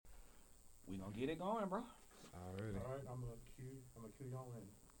get it going, bro. Already. All right, I'm gonna cue y'all in.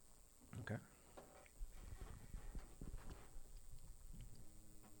 Okay.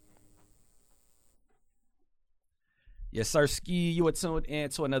 Yes, sir, Ski. You are tuned in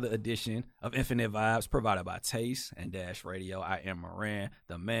to another edition of Infinite Vibes provided by Taste and Dash Radio. I am Moran,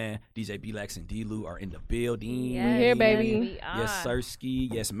 the man. DJ B-Lex and D-Lou are in the building. Yes, we here, baby. Yes, we are. Yes, sir, Ski.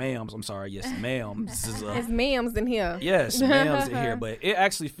 Yes, ma'ams. I'm sorry. Yes, ma'ams. It's ma'ams in here. Yes, ma'ams in here. But it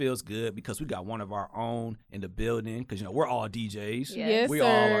actually feels good because we got one of our own in the building because, we're all DJs. Yes, we sir. all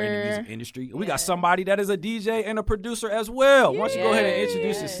are in the music industry. And we got somebody that is a DJ and a producer as well. Why don't you go ahead and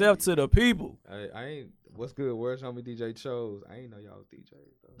introduce yourself to the people? I ain't. What's good? Where's homie DJ Chose? I ain't know y'all was DJs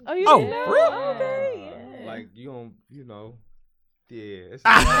though. Oh, you Oh, didn't know? really? Okay. Yeah. Like you don't, Yeah.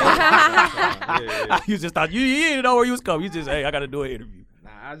 You just thought you didn't know where you was coming. You just, hey, I got to do an interview.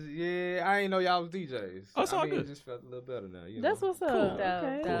 Nah, I ain't know y'all was DJs. Oh, it's all good. It just felt a little better now. That's what's up. Cool.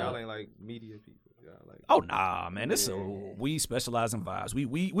 Okay. Dope. Y'all ain't like media people. Y'all like. Oh, nah, man. We specialize in vibes.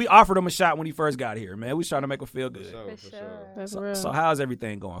 We offered him a shot when he first got here, man. We was trying to make him feel good. For sure. That's So, real. so how's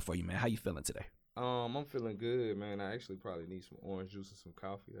everything going for you, man? How you feeling today? I'm feeling good, man. I actually probably need some orange juice and some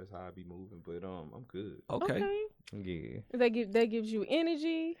coffee. That's how I be moving. But I'm good. Okay. Yeah. That gives you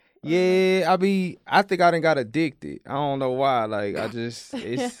energy. Yeah, I think I done got addicted. I don't know why. Like it's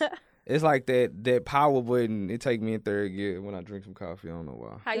like that power button. It take me in third gear when I drink some coffee. I don't know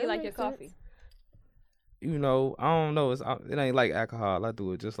why. How you That like your makes sense. coffee? I don't know. It ain't like alcohol. I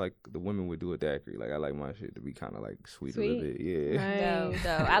do it just like the women would do a daiquiri. Like I like my shit to be kind of like sweet a little Sweet? bit. Yeah. Nice.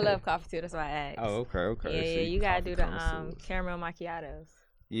 Dope. I love coffee too. That's why I asked. Oh, okay. Yeah, See, you gotta coffee do the connoisseurs. caramel macchiatos.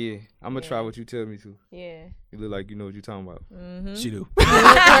 Yeah, I'm gonna try Yeah. what you tell me to. Yeah. You look like you know what you're talking about. Mm-hmm. She do. Straight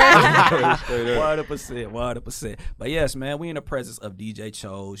up. 100%. But yes, man, we in the presence of DJ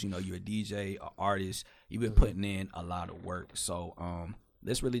Chose. You're a DJ, an artist. You've been putting in a lot of work. So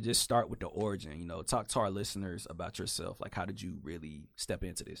let's really just start with the origin. Talk to our listeners about yourself. Like, how did you really step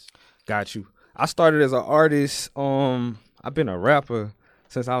into this? Got you. I started as an artist. I've been a rapper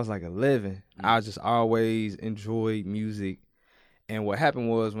since I was like 11. I just always enjoyed music. And what happened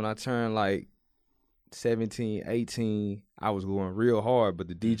was when I turned like 17, 18, I was going real hard, but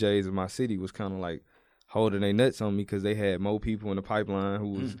the DJs in my city was kind of like holding their nuts on me because they had more people in the pipeline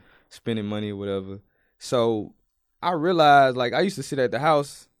who was spending money or whatever. So I realized, like, I used to sit at the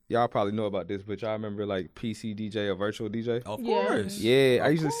house. Y'all probably know about this, but y'all remember like PC DJ or virtual DJ? Of Yeah. course. Yeah, I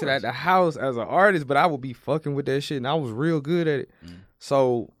Of used to sit at course. the house as an artist, but I would be fucking with that shit, and I was real good at it.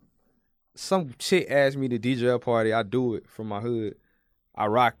 So some chick asked me to DJ a party. I do it from my hood. I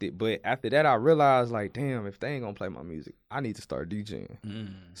rocked it. But after that, I realized, like, damn, if they ain't gonna play my music, I need to start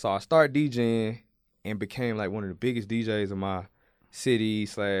DJing. So I started DJing and became like one of the biggest DJs in my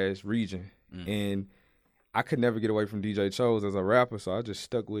city/region. And I could never get away from DJ Chose as a rapper, so I just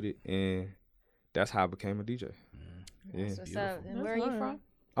stuck with it, and that's how I became a DJ. Yeah. That's what's up. And That's where are you hard. from?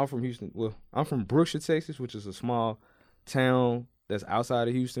 I'm from Houston. Well, I'm from Brookshire, Texas, which is a small town that's outside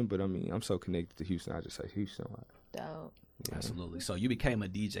of Houston, but I mean, I'm so connected to Houston, I just say Houston. Like, Dope. yeah. Absolutely. So you became a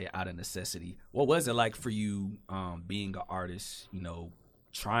DJ out of necessity. What was it like for you being an artist,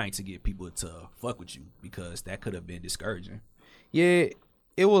 trying to get people to fuck with you? Because that could have been discouraging. Yeah,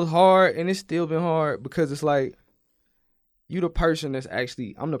 it was hard, and it's still been hard because it's like, I'm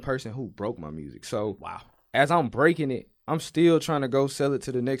the person who broke my music. So Wow. as I'm breaking it, I'm still trying to go sell it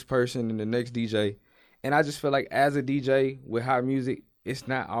to the next person and the next DJ. And I just feel like as a DJ with hot music, it's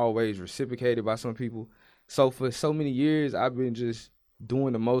not always reciprocated by some people. So for so many years, I've been just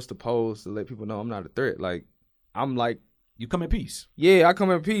doing the most opposed to let people know I'm not a threat. Like, I'm like, You come in peace. yeah, I come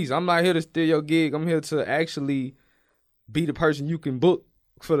in peace. I'm not here to steal your gig. I'm here to actually be the person you can book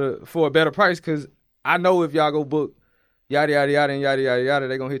for a better price. Cause I know if y'all go book yada yada yada and yada yada yada,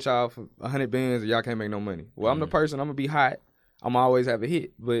 they gonna hit y'all for 100 bands and y'all can't make no money. Well, I'm the person. I'm gonna be hot. I'm always have a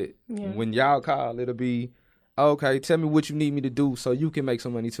hit. But when y'all call, it'll be, okay, tell me what you need me to do so you can make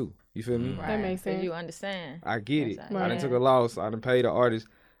some money too. You feel me? Right. makes sense. You understand. I get it. Exactly. I done Right. took a loss. I done paid the artist.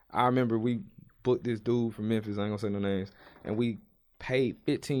 I remember we booked this dude from Memphis. I ain't gonna say no names. And we paid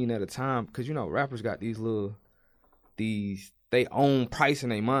 15 at a time because, rappers got they own price in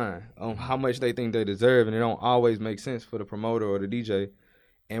their mind on how much they think they deserve, and it don't always make sense for the promoter or the DJ.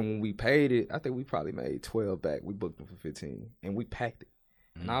 And when we paid it, I think we probably made 12 back. We booked them for 15, and we packed it.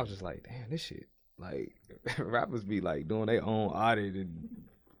 And I was just like, damn, this shit, like, rappers be like doing their own audit and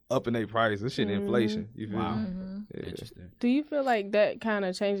upping their price. This shit inflation. You feel Wow. me? Mm-hmm. Yeah. Interesting. Do you feel like that kind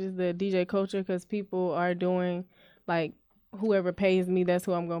of changes the DJ culture because people are doing like whoever pays me, that's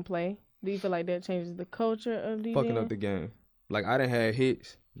who I'm gonna play? Do you feel like that changes the culture of DJing? Fucking up the game. Like, I done had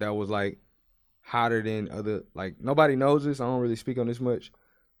hits that was like hotter than other, like, nobody knows this. I don't really speak on this much,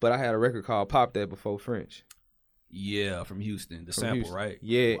 but I had a record called Pop That before French. Yeah, from Houston. The From sample, Houston. right?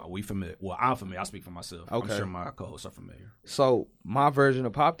 Yeah. Well, we familiar. Well, I'm familiar. I speak for myself. Okay. I'm sure my co-hosts are familiar. So my version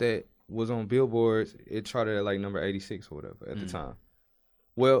of Pop That was on Billboards. It charted at like number 86 or whatever at the time.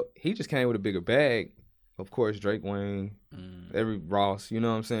 Well, he just came with a bigger bag. Of course, Drake, Wayne, every Ross, you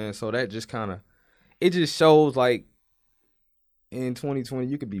know what I'm saying? So that just kind of, it just shows like in 2020,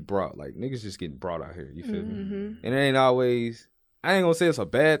 you could be brought. Like niggas just getting brought out here, you feel me? And it ain't always, I ain't gonna say it's a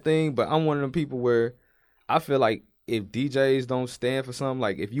bad thing, but I'm one of them people where I feel like if DJs don't stand for something,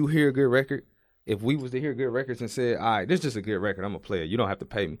 like if you hear a good record, if we was to hear good records and said, all right, this is just a good record, I'm a player, you don't have to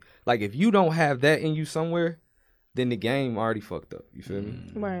pay me. Like if you don't have that in you somewhere, then the game already fucked up. You feel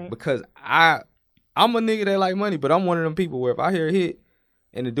me? Right. Because I'm a nigga that like money, but I'm one of them people where if I hear a hit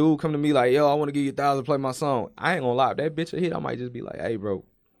and the dude come to me like, yo, I want to give you $1,000 to play my song, I ain't gonna lie. If that bitch a hit, I might just be like, hey, bro,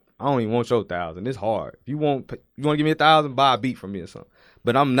 I don't even want your $1,000. It's hard. If you want to give me $1,000, buy a beat from me or something.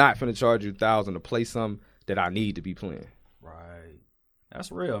 But I'm not finna charge you $1,000 to play something that I need to be playing. Right.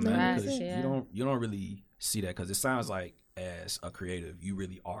 That's real, man. Right, Because yeah. you don't really see that because it sounds like as a creative, you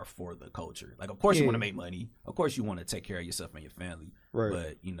really are for the culture. Like, of course you want to make money. Of course you want to take care of yourself and your family. Right.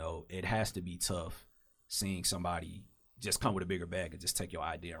 But, you know, it has to be tough seeing somebody just come with a bigger bag and just take your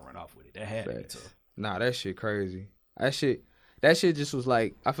idea and run off with it. That had to be tough. Nah, that shit crazy. That shit just was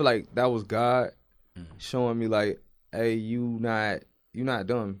like, I feel like that was God showing me like, hey, you not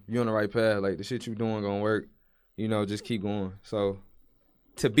dumb. You on the right path. Like the shit you doing gonna work. You know, just keep going. So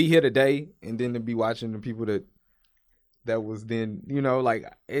to be here today and then to be watching the people that was then, you know, like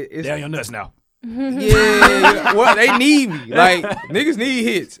it's They're on your nuts now. yeah. Well, they need me. Like niggas need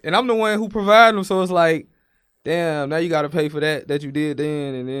hits, and I'm the one who provide them. So it's like, damn, now you got to pay for that you did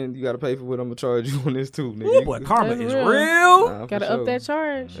then, and then you got to pay for what I'm gonna charge you on this too, nigga. Ooh, boy, karma That's is real. real. Nah, for Gotta sure. up that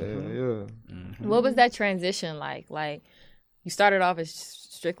charge. Yeah. What was that transition like? Like, you started off as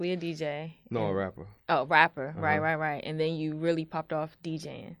strictly a DJ. No, a rapper. Oh, rapper. Right. And then you really popped off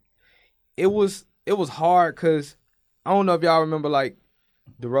DJing. It was hard because I don't know if y'all remember like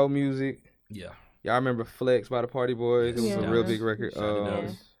the road music. Yeah. Y'all remember Flex by the Party Boys? It was a Yeah. real big record. Yeah.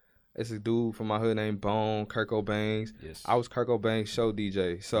 It's a dude from my hood named Bone, Kirk O'Banks. Yes. I was Kirk O'Banks' show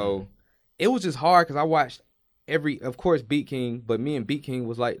DJ. So it was just hard because I watched of course, Beat King, but me and Beat King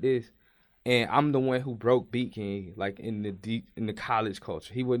was like this. And I'm the one who broke Beat King, like in the college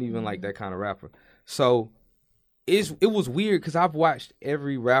culture. He wasn't even like that kind of rapper. So it was weird because I've watched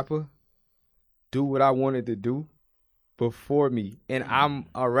every rapper do what I wanted to do before me. And I'm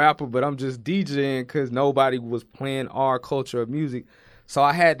a rapper, but I'm just DJing because nobody was playing our culture of music. So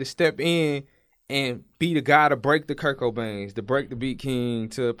I had to step in and be the guy to break the Kirk O'Banks, to break the Beat King,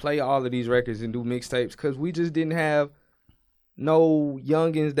 to play all of these records and do mixtapes because we just didn't have no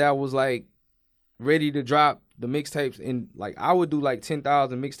youngins that was like ready to drop the mixtapes. And like I would do like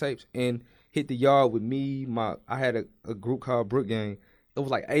 10,000 mixtapes and hit the yard with me. I had a group called Brook Gang. It was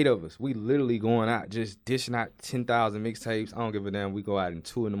like 8 of us. We literally going out just dishing out 10,000 mixtapes. I don't give a damn. We go out in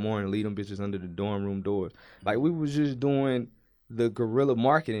 2 a.m, leave them bitches under the dorm room doors. Like we was just doing the guerrilla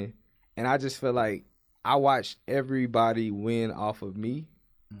marketing, and I just felt like I watched everybody win off of me,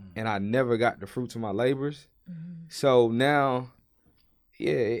 and I never got the fruits of my labors. So now,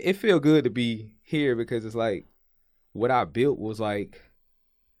 yeah, it feel good to be here because it's like what I built was like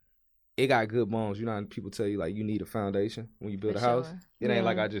it got good bones. You know how people tell you like you need a foundation when you build a house? sure. It ain't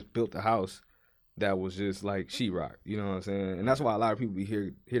like I just built a house that was just like sheetrock. You know what I'm saying? And that's why a lot of people be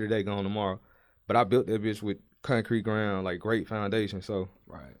here today, gone tomorrow. But I built that bitch with concrete ground, like great foundation. So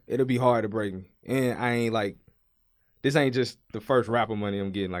Right. it'll be hard to break me. And I ain't like, this ain't just the first rapper money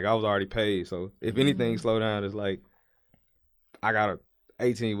I'm getting. Like I was already paid. So if anything slow down, it's like I got a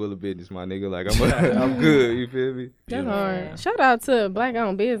 18-wheeler business, my nigga. Like I'm good. You feel me? That's Beautiful. hard. Shout out to Black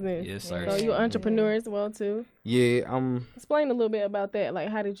owned business. Yes, sir. So you an entrepreneur as well too. Yeah, Explain a little bit about that. Like,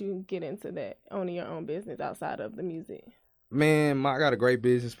 how did you get into that, owning your own business outside of the music? man, I got a great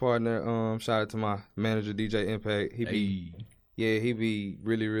business partner. Shout out to my manager, DJ Impact. He be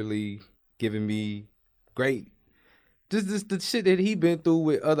really, really giving me great. Just the shit that he been through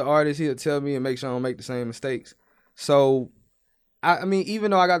with other artists, he'll tell me and make sure I don't make the same mistakes. So, I mean,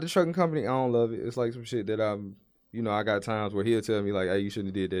 even though I got the trucking company, I don't love it. It's like some shit that I got times where he'll tell me like, hey, you shouldn't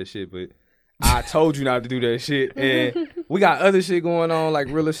have did that shit, but I told you not to do that shit. And we got other shit going on like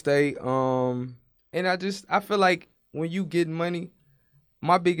real estate. And I feel like when you get money,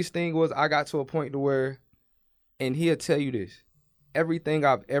 my biggest thing was I got to a point to where, and he'll tell you this, everything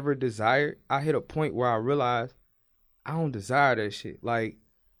I've ever desired, I hit a point where I realized I don't desire that shit. Like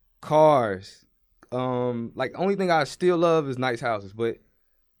cars, like only thing I still love is nice houses. But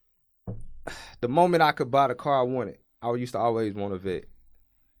the moment I could buy the car I wanted, I used to always want a vet.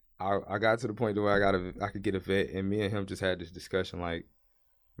 I got to the point where I could get a vet, and me and him just had this discussion like,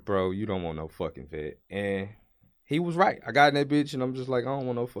 bro, you don't want no fucking vet. And he was right. I got in that bitch, and I'm just like, I don't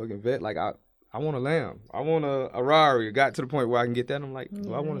want no fucking vet. Like, I want a Lamb. I want a Rari. It got to the point where I can get that. I'm like,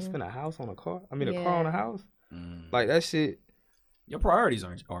 do I want to spend a house on a car? I mean, a car on a house? Like, that shit. Your priorities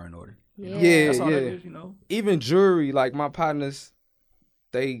are in order. Yeah, That's all that is, you know. Even jewelry, like my partners,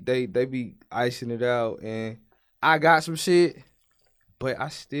 they be icing it out, and I got some shit, but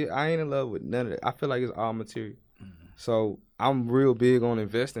I ain't in love with none of it. I feel like it's all material. So I'm real big on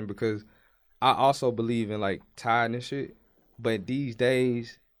investing because I also believe in like tithing and shit. But these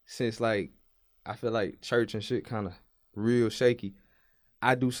days, since like I feel like church and shit kind of real shaky,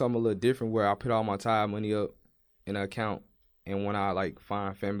 I do something a little different where I put all my tithe money up in an account, and when I like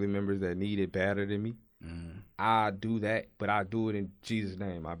find family members that need it better than me, I do that. But I do it in Jesus'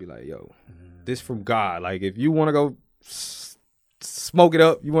 name. I'll be like, yo, this from God. Like if you want to go smoke it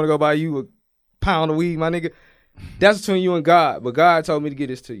up, you want to go buy you a pound of weed, my nigga, that's between you and God. But God told me to get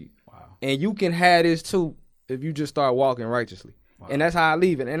this to you. Wow. And you can have this too if you just start walking righteously. Wow. And that's how I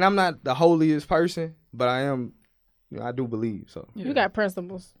leave it. And I'm not the holiest person, but I am, you know, I do believe. So you got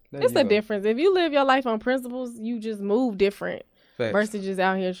principles. It's the difference. If you live your life on principles, you just move different. Facts. Versus just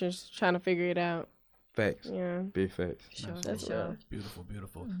out here just trying to figure it out. Facts. Yeah. Big facts. Sure. That's real. Beautiful,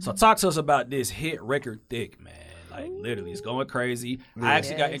 beautiful. So talk to us about this hit record Thick, man. Like literally, it's going crazy. I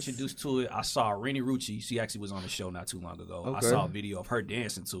actually got introduced to it. I saw Rennie Rucci. She actually was on the show not too long ago. Okay. I saw a video of her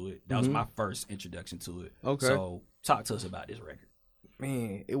dancing to it. That was my first introduction to it. Okay. So talk to us about this record.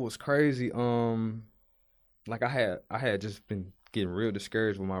 Man, it was crazy. Like I had just been getting real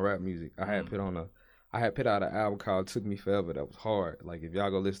discouraged with my rap music. I had put out an album called Took Me Forever that was hard. Like if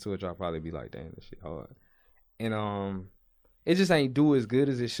y'all go listen to it, y'all probably be like, damn, this shit hard. And it just ain't do as good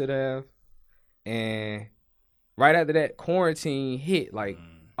as it should have. And right after that, quarantine hit. Like,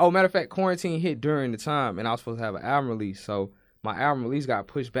 matter of fact, quarantine hit during the time, and I was supposed to have an album release. So my album release got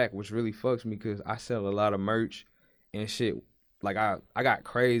pushed back, which really fucks me because I sell a lot of merch and shit. Like I got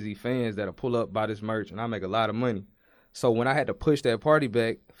crazy fans that'll pull up buy this merch, and I make a lot of money. So when I had to push that party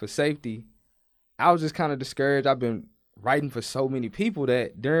back for safety, I was just kind of discouraged. I've been writing for so many people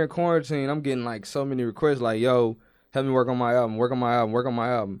that during quarantine, I'm getting like so many requests like, yo, help me work on my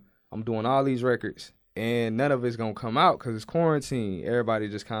album. I'm doing all these records, and none of it's going to come out because it's quarantine. Everybody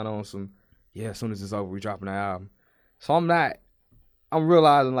just kind of on some, as soon as it's over, we dropping the album. So I'm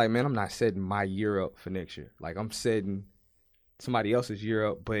realizing like, man, I'm not setting my year up for next year. Like I'm setting somebody else's year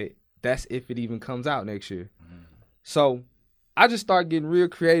up, but that's if it even comes out next year. So I just start getting real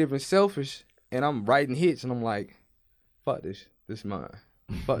creative and selfish, and I'm writing hits, and I'm like, fuck this mine.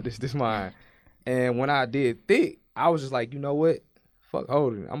 Fuck this mine. And when I did Thick, I was just like, you know what? Fuck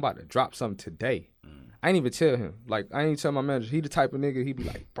holding it. I'm about to drop something today. I ain't even tell him. Like, I ain't tell my manager. He the type of nigga, he be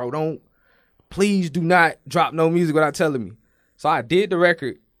like, bro, please do not drop no music without telling me. So I did the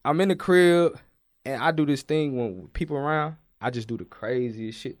record. I'm in the crib, and I do this thing when people around, I just do the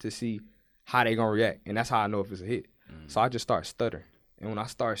craziest shit to see how they gonna react. And that's how I know if it's a hit. So I just start stuttering. And when I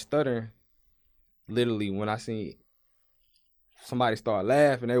start stuttering, literally when I seen somebody start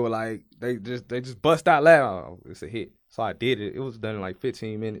laughing, they were like, they just bust out laughing. Oh, it's a hit. So I did it. It was done in like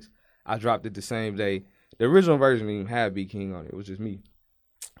 15 minutes. I dropped it the same day. The original version didn't even have B King on it. It was just me.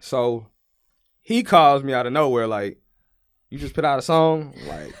 So he calls me out of nowhere like, you just put out a song? I'm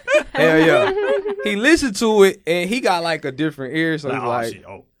like, hell yeah. He listened to it, and he got like a different ear. So he's like, shit.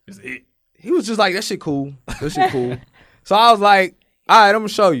 Oh, it's a hit. He was just like, that shit cool. So I was like, all right, I'm going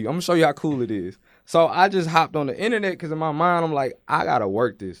to show you. I'm going to show you how cool it is. So I just hopped on the internet because in my mind, I'm like, I got to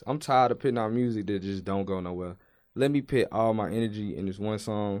work this. I'm tired of putting out music that just don't go nowhere. Let me put all my energy in this one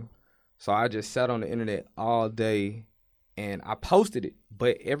song. So I just sat on the internet all day, and I posted it.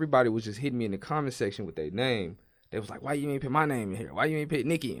 But everybody was just hitting me in the comment section with their name. They was like, why you ain't put my name in here? Why you ain't put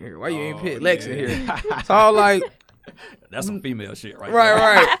Nikki in here? Why you ain't put Lex in here? So I was like, that's some female shit right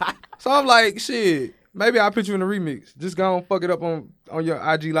Right. So I'm like, shit, maybe I'll put you in the remix. Just go and fuck it up on your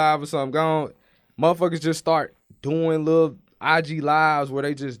IG Live or something. Go on. Motherfuckers just start doing little IG Lives where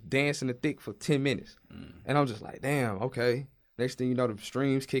they just dancing the Thick for 10 minutes. And I'm just like, damn, okay. Next thing you know, the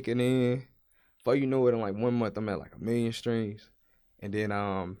streams kicking in. Before you know it, in like 1 month, I'm at like 1 million streams. And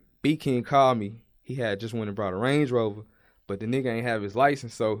then B King called me. He had just went and brought a Range Rover, but the nigga ain't have his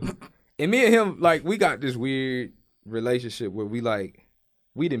license. So, and me and him, like, we got this weird relationship where we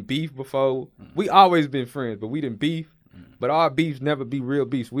didn't beef before. We always been friends, but we didn't beef. But our beefs never be real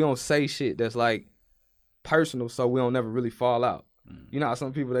beefs. We don't say shit that's like personal, so we don't never really fall out. You know how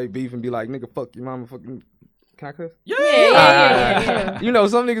some people, they beef and be like, nigga, fuck your mama, fucking, can I cuss? Yeah. You know,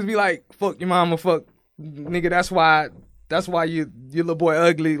 some niggas be like, fuck your mama, fuck, nigga, that's why That's why your little boy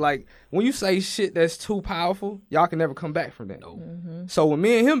ugly. Like when you say shit that's too powerful, y'all can never come back from that. Nope. So when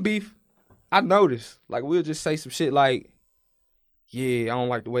me and him beef, I noticed like we'll just say some shit like, yeah, I don't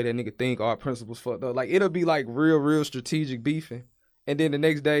like the way that nigga think. Our principles fucked up. Like it'll be like real strategic beefing, and then the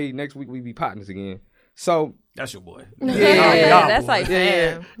next week we be partners again. So That's your boy. Yeah, that's like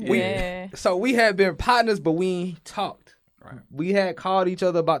Yeah. fam. Yeah. so we had been partners, but we ain't talked. Right. We had called each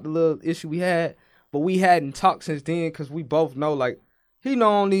other about the little issue we had, but we hadn't talked since then because we both know like he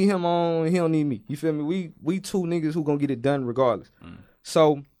don't need him on, he don't need me. You feel me? We two niggas who gonna get it done regardless.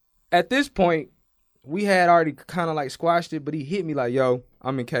 So at this point, we had already kind of like squashed it, but he hit me like, "Yo,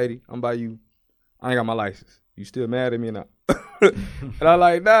 I'm in Katy. I'm by you. I ain't got my license. You still mad at me or not?" And I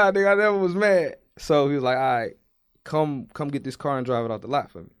like, nah, nigga, I never was mad. So he was like, "All right, come get this car and drive it off the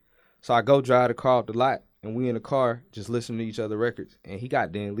lot for me." So I go drive the car off the lot, and we in the car just listening to each other records. And he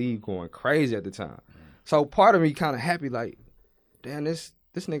got Dan Lee going crazy at the time. So part of me kind of happy, like, damn, this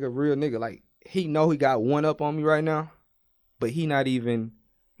nigga real nigga. Like, he know he got one up on me right now, but he not even,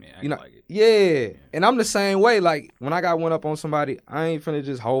 Man, I you know, like it. yeah. And I'm the same way. Like, when I got one up on somebody, I ain't finna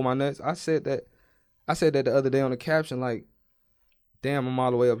just hold my nuts. I said that the other day on the caption, like, damn, I'm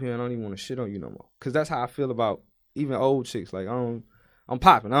all the way up here and I don't even want to shit on you no more. Because that's how I feel about even old chicks. Like, I'm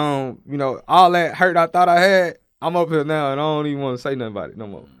popping. I don't, you know, all that hurt I thought I had, I'm up here now and I don't even want to say nothing about it no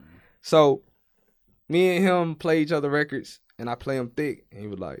more. So, me and him play each other records and I play him thick. And he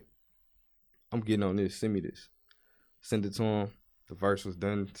was like, I'm getting on this. Send me this. Send it to him. The verse was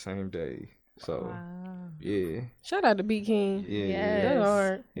done the same day. So, Wow. yeah. Shout out to B King. Yeah. Yes. That's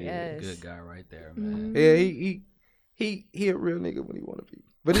hard. Yes. Good guy right there, man. Yeah, he a real nigga when he want to be.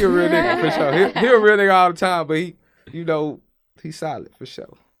 But he a real nigga for sure. He a real nigga all the time, but he, you know, he's solid for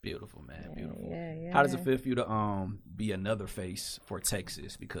sure. Beautiful, man. Beautiful. Yeah. How does it feel for you to be another face for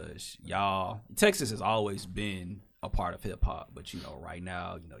Texas? Because Texas has always been a part of hip hop, but you know, right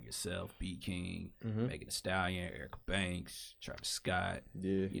now, you know, yourself, B King, Megan Thee Stallion, Erica Banks, Travis Scott.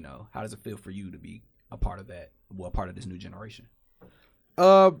 Yeah. You know, how does it feel for you to be a part of that? Well, a part of this new generation?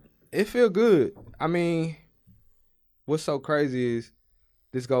 It feel good. I mean, what's so crazy is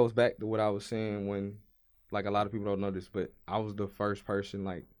this goes back to what I was saying when, like, a lot of people don't know this, but I was the first person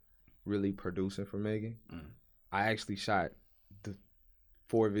like really producing for Megan. I actually shot the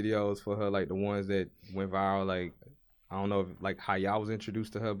 4 videos for her, like the ones that went viral. Like, I don't know if, like how y'all was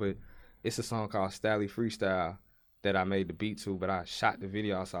introduced to her, but it's a song called Stally Freestyle that I made the beat to, but I shot the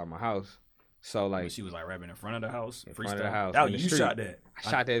video outside my house. So like, When she was like rapping in front of the house, in front of the house, That in was the you street. shot that. I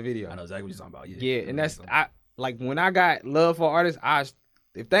shot that video. I know exactly what you're talking about. Yeah, and that's like when I got love for artists,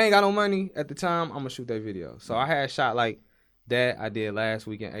 if they ain't got no money at the time, I'm gonna shoot that video. So I had shot like that. I did last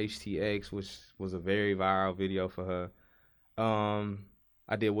week in HTX, which was a very viral video for her.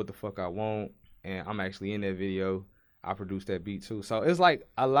 I did What the Fuck I Want, and I'm actually in that video. I produced that beat too. So it's like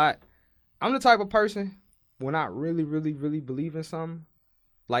a lot. I'm the type of person when I really believe in something,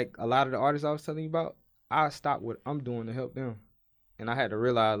 like a lot of the artists I was telling you about, I stop what I'm doing to help them. And I had to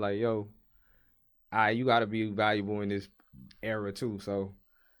realize, like, yo, you got to be valuable in this era, too. So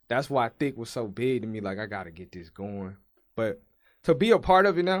that's why Thick was so big to me. Like, I got to get this going. But to be a part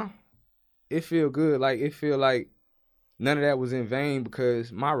of it now, it feel good. Like, it feel like none of that was in vain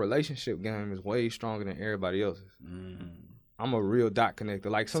because my relationship game is way stronger than everybody else's. I'm a real dot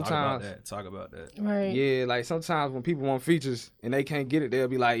connector. Like, sometimes... Talk about that. Right. Yeah, like sometimes when people want features and they can't get it, they'll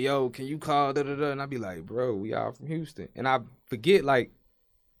be like, yo, can you call da-da-da? And I'll be like, bro, we all from Houston. And I forget, like,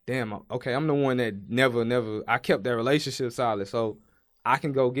 damn, okay, I'm the one that never, I kept that relationship solid. So I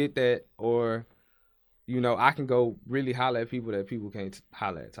can go get that or, you know, I can go really holler at people that people can't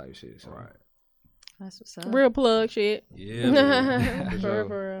holler at type shit. So. Right. That's what's up. Real plug shit. Yeah, man. For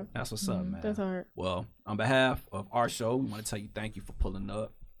real. That's what's up, man. That's hard. Well, on behalf of our show, we want to tell you thank you for pulling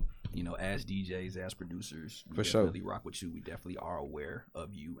up. You know, as DJs, as producers, we For sure. definitely rock with you. We definitely are aware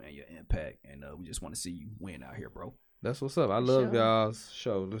of you and your impact, and we just want to see you win out here, bro. That's what's up. I love y'all's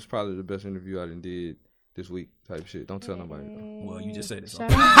show. This is probably the best interview I done did this week type shit. Don't tell nobody. Well, you just said it. So.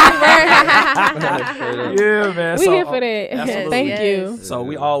 Shout out. Yeah, man. We here for that. Absolutely. Thank you. So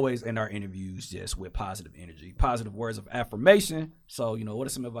we always end our interviews just with positive energy, positive words of affirmation. So, you know, what are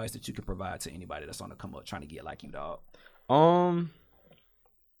some advice that you can provide to anybody that's on the come up trying to get like you, dog? Damn,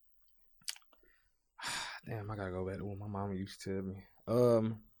 I gotta go back to what my mama used to tell me.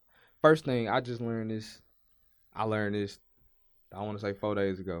 First thing, I learned this, I want to say 4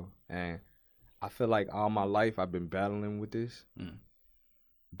 days ago. And I feel like all my life I've been battling with this.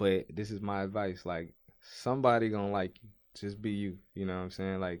 But this is my advice. Like, somebody gonna like you. Just be you. You know what I'm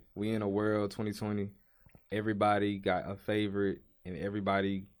saying? Like, we in a world 2020, everybody got a favorite and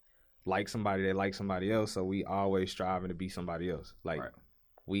everybody like somebody that likes somebody else, so we always striving to be somebody else. Like Right.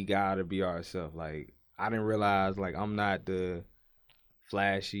 we gotta be ourselves. Like I didn't realize like I'm not the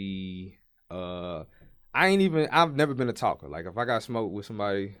flashy. I've never been a talker. Like if I got smoke with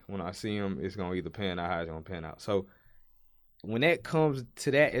somebody, when I see them, it's gonna either pan out how it's gonna pan out. So when that comes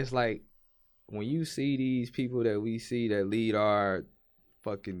to that, it's like when you see these people that we see that lead our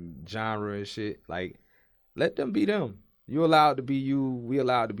fucking genre and shit, like let them be them. You allowed to be you. We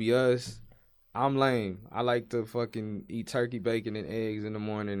allowed to be us. I'm lame. I like to fucking eat turkey, bacon, and eggs in the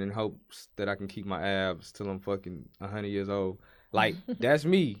morning in hopes that I can keep my abs till I'm fucking 100 years old. Like, that's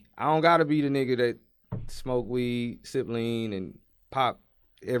me. I don't gotta be the nigga that smoke weed, sip lean, and pop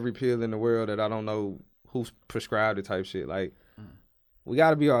every pill in the world that I don't know who's prescribed it type shit. Like, we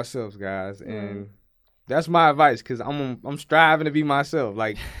gotta be ourselves, guys. And that's my advice, because I'm striving to be myself.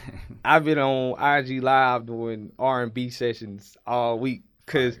 Like, I've been on IG Live doing R&B sessions all week,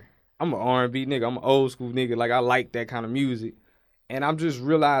 because I'm an R&B nigga. I'm an old school nigga. Like, I like that kind of music. And I'm just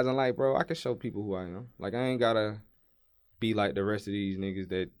realizing, like, bro, I can show people who I am. Like, I ain't gotta be like the rest of these niggas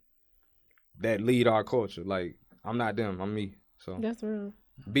that lead our culture. Like, I'm not them. I'm me. So That's real.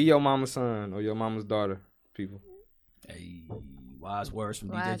 be your mama's son or your mama's daughter, people. Hey, wise words from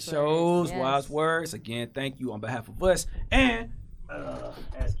Wise DJ words, Chose. yes. Wise words. Again, thank you on behalf of us and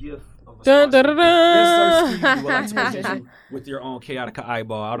as gift of a Dun, sponsor. dun, dun, dun. Yes, sir. Steve, you would like to present you with your own Chaotica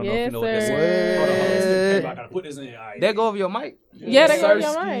eyeball. I don't know if you Yes, know what this sir. is. Hold on, let's get- I gotta put this in. All right. That go over your mic? Yeah, they go to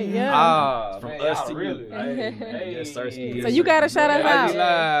your Sirski. mic. Yeah. Ah, From man, us y'all to really. you. Hey, yes, sir. So you gotta shout us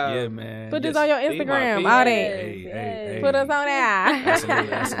out. Yeah, man. Put this Yes. on your Be my Instagram. people. All that. Hey. Put us on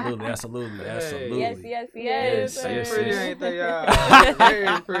there. Absolutely. Yes. Yes. Pretty, ain't they, y'all?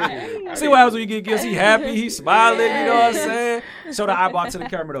 Very pretty. See what happens when you get gifts. He happy, he smiling, you know what I'm saying? Show the eyeball to the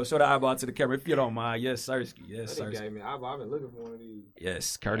camera, though. Show the eyeball to the camera if you don't mind. Yes, Sirski. Yes, They Sirski. gave me- I've been looking for one of these.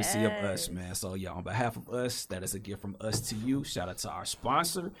 Yes, courtesy of us, man. So, yeah, on behalf of us, that is a gift from us to you. Shout out to our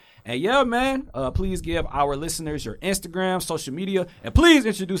sponsor. And, yeah, man, please give our listeners your Instagram, social media, and please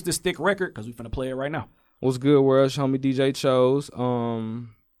introduce this thick record because we're finna play it right now. What's good, world? Homie DJ Chose.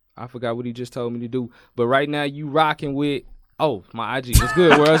 I forgot what he just told me to do, but right now you rocking with my IG. What's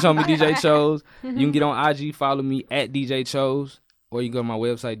good, world? Homie DJ Chose. You can get on IG, follow me at DJ Chose, or you can go to my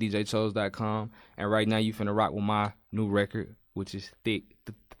website djchose.com. And right now you finna rock with my new record, which is thick.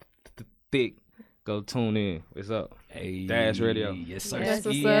 Go tune in. What's up? Hey, Dash Radio. Yes, sir. That's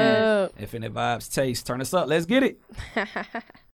what's up. Infinite Vibes Taste. Turn us up. Let's get it.